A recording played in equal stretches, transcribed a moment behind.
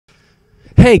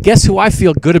Hey, guess who I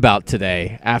feel good about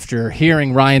today after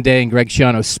hearing Ryan Day and Greg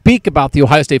Schiano speak about the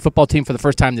Ohio State football team for the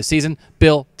first time this season?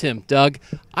 Bill, Tim, Doug.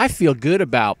 I feel good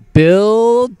about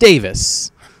Bill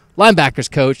Davis, linebackers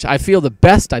coach. I feel the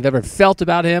best I've ever felt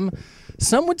about him.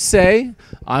 Some would say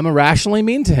I'm irrationally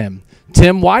mean to him.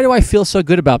 Tim, why do I feel so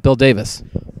good about Bill Davis?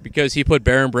 Because he was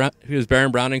Baron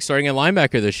Browning starting at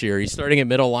linebacker this year. He's starting at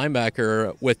middle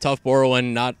linebacker with Tough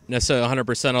Borland not necessarily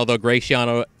 100%, although Greg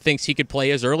Schiano thinks he could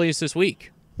play as early as this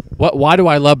week. Why do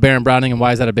I love Baron Browning, and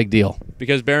why is that a big deal?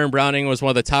 Because Baron Browning was one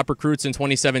of the top recruits in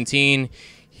 2017.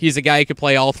 He's a guy who could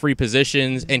play all three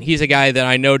positions, and he's a guy that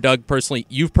I know, Doug,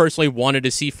 you've personally wanted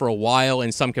to see for a while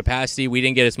in some capacity. We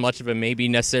didn't get as much of him maybe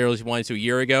necessarily as we wanted to a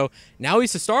year ago. Now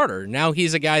he's a starter. Now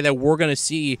he's a guy that we're going to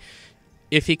see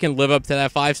if he can live up to that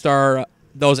five-star,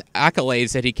 those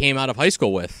accolades that he came out of high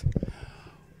school with.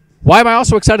 Why am I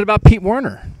also excited about Pete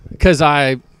Werner? Because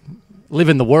I live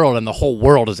in the world, and the whole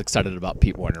world is excited about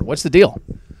Pete Werner. What's the deal?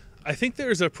 I think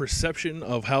there's a perception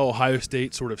of how Ohio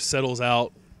State sort of settles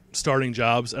out starting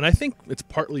jobs, and I think it's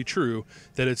partly true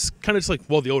that it's kind of just like,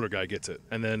 well, the older guy gets it,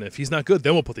 and then if he's not good,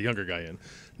 then we'll put the younger guy in.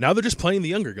 Now they're just playing the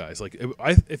younger guys. Like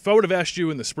if I would have asked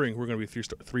you in the spring, we're going to be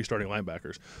three starting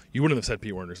linebackers, you wouldn't have said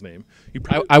Pete Werner's name.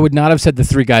 I would not have said the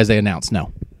three guys they announced,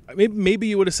 no. Maybe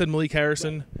you would have said Malik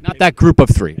Harrison. Not that group of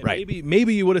three, right.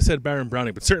 Maybe you would have said Baron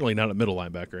Browning, but certainly not a middle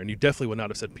linebacker, and you definitely would not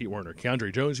have said Pete Werner.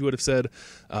 Keandre Jones you would have said.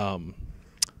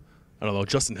 I don't know,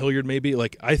 Justin Hilliard maybe.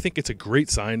 Like, I think it's a great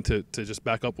sign to just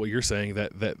back up what you're saying,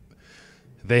 that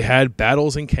they had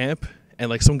battles in camp, and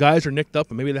like some guys are nicked up,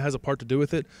 and maybe that has a part to do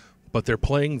with it, but they're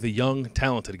playing the young,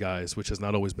 talented guys, which has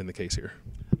not always been the case here.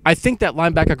 I think that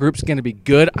linebacker group's going to be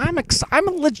good. I'm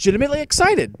legitimately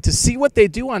excited to see what they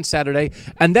do on Saturday,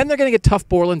 and then they're going to get Tough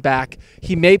Borland back.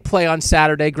 He may play on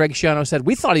Saturday. Greg Schiano said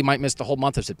we thought he might miss the whole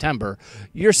month of September.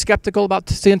 You're skeptical about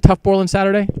seeing Tough Borland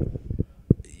Saturday?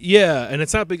 Yeah, and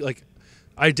it's not big. Like,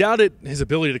 I doubted his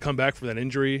ability to come back from that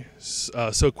injury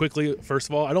so quickly, first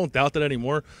of all. I don't doubt that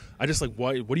anymore. I just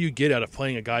what do you get out of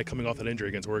playing a guy coming off that injury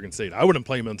against Oregon State? I wouldn't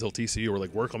play him until TCU or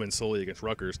work him in slowly against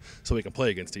Rutgers so he can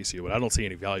play against TCU, but I don't see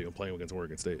any value in playing him against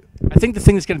Oregon State. I think the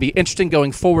thing that's going to be interesting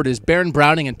going forward is Baron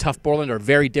Browning and Tough Borland are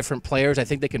very different players. I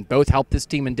think they can both help this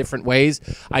team in different ways.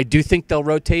 I do think they'll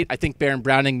rotate. I think Baron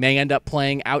Browning may end up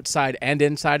playing outside and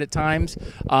inside at times.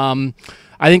 I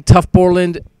think Tough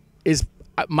Borland is –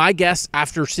 my guess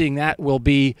after seeing that will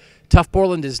be Tough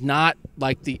Borland is not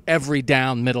like the every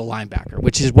down middle linebacker,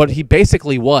 which is what he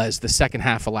basically was the second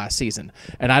half of last season.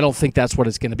 And I don't think that's what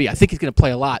it's going to be. I think he's going to play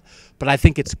a lot, but I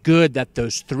think it's good that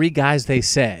those three guys they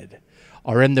said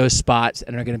are in those spots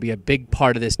and are going to be a big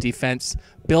part of this defense.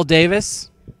 Bill Davis,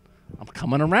 I'm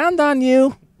coming around on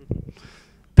you.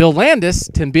 Bill Landis,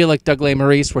 Tim Bielek, Doug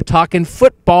Maurice, we're talking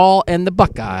football and the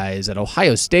Buckeyes at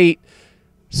Ohio State.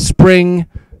 Spring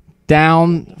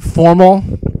down formal.